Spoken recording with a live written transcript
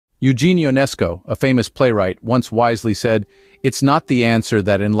Eugène Ionesco, a famous playwright, once wisely said, "It's not the answer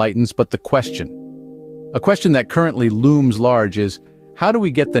that enlightens, but the question." A question that currently looms large is, how do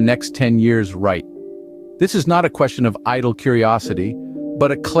we get the next 10 years right? This is not a question of idle curiosity,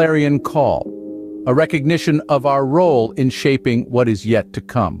 but a clarion call, a recognition of our role in shaping what is yet to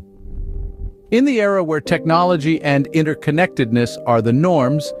come. In the era where technology and interconnectedness are the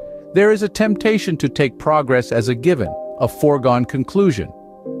norms, there is a temptation to take progress as a given, a foregone conclusion.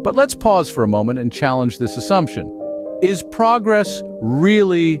 But let's pause for a moment and challenge this assumption. Is progress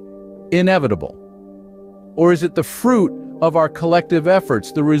really inevitable? Or is it the fruit of our collective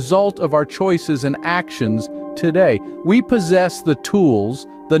efforts, the result of our choices and actions today? We possess the tools,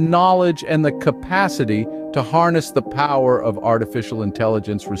 the knowledge, and the capacity to harness the power of artificial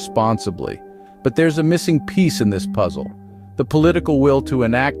intelligence responsibly. But there's a missing piece in this puzzle. The political will to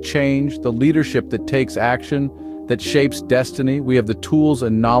enact change, the leadership that takes action, that shapes destiny. We have the tools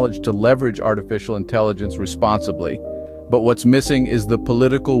and knowledge to leverage artificial intelligence responsibly. But what's missing is the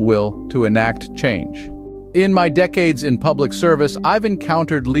political will to enact change. In my decades in public service, I've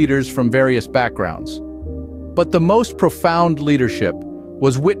encountered leaders from various backgrounds. But the most profound leadership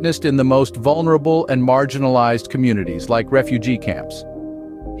was witnessed in the most vulnerable and marginalized communities, like refugee camps.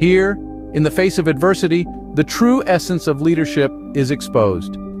 Here, in the face of adversity, the true essence of leadership is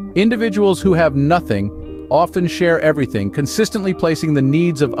exposed. Individuals who have nothing often share everything, consistently placing the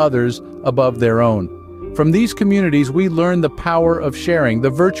needs of others above their own. From these communities, we learn the power of sharing, the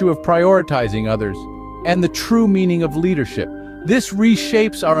virtue of prioritizing others, and the true meaning of leadership. This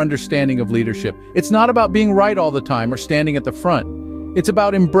reshapes our understanding of leadership. It's not about being right all the time or standing at the front. It's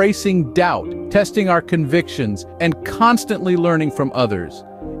about embracing doubt, testing our convictions, and constantly learning from others.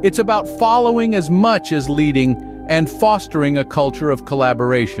 It's about following as much as leading and fostering a culture of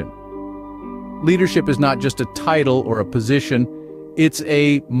collaboration. Leadership is not just a title or a position, it's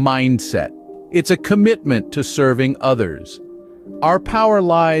a mindset. It's a commitment to serving others. Our power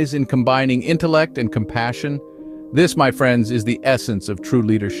lies in combining intellect and compassion. This, my friends, is the essence of true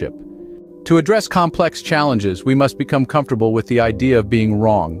leadership. To address complex challenges, we must become comfortable with the idea of being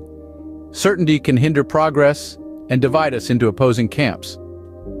wrong. Certainty can hinder progress and divide us into opposing camps.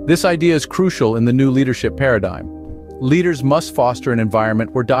 This idea is crucial in the new leadership paradigm. Leaders must foster an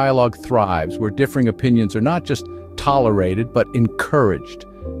environment where dialogue thrives, where differing opinions are not just tolerated, but encouraged.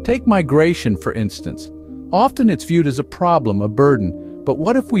 Take migration, for instance. Often it's viewed as a problem, a burden. But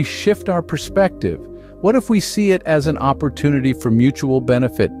what if we shift our perspective? What if we see it as an opportunity for mutual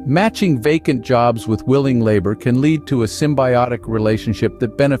benefit? Matching vacant jobs with willing labor can lead to a symbiotic relationship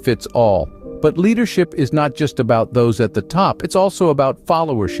that benefits all. But leadership is not just about those at the top, it's also about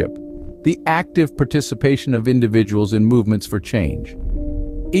followership, the active participation of individuals in movements for change.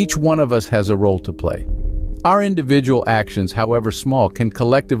 Each one of us has a role to play. Our individual actions, however small, can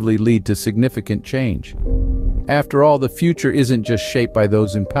collectively lead to significant change. After all, the future isn't just shaped by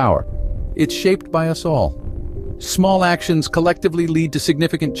those in power. It's shaped by us all. Small actions collectively lead to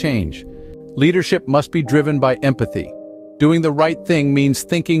significant change. Leadership must be driven by empathy. Doing the right thing means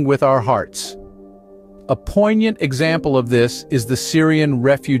thinking with our hearts. A poignant example of this is the Syrian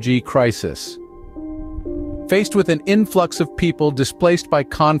refugee crisis. Faced with an influx of people displaced by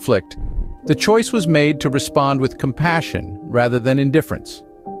conflict, the choice was made to respond with compassion rather than indifference.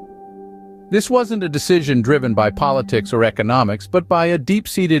 This wasn't a decision driven by politics or economics, but by a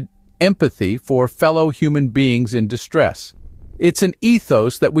deep-seated empathy for fellow human beings in distress. It's an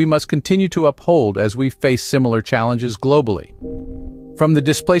ethos that we must continue to uphold as we face similar challenges globally. From the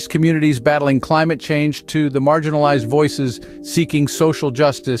displaced communities battling climate change to the marginalized voices seeking social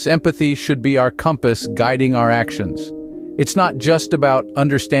justice, empathy should be our compass guiding our actions. It's not just about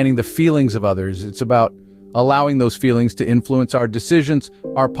understanding the feelings of others, it's about allowing those feelings to influence our decisions,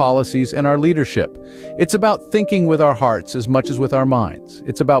 our policies, and our leadership. It's about thinking with our hearts as much as with our minds.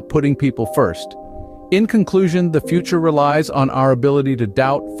 It's about putting people first. In conclusion, the future relies on our ability to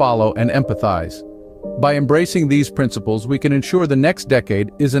doubt, follow, and empathize. By embracing these principles, we can ensure the next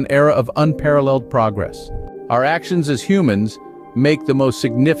decade is an era of unparalleled progress. Our actions as humans make the most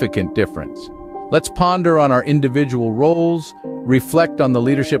significant difference. Let's ponder on our individual roles, reflect on the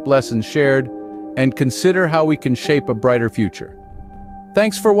leadership lessons shared, and consider how we can shape a brighter future.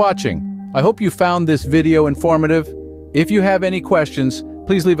 Thanks for watching. I hope you found this video informative. If you have any questions,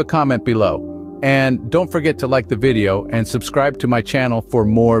 please leave a comment below. And don't forget to like the video and subscribe to my channel for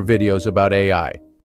more videos about AI.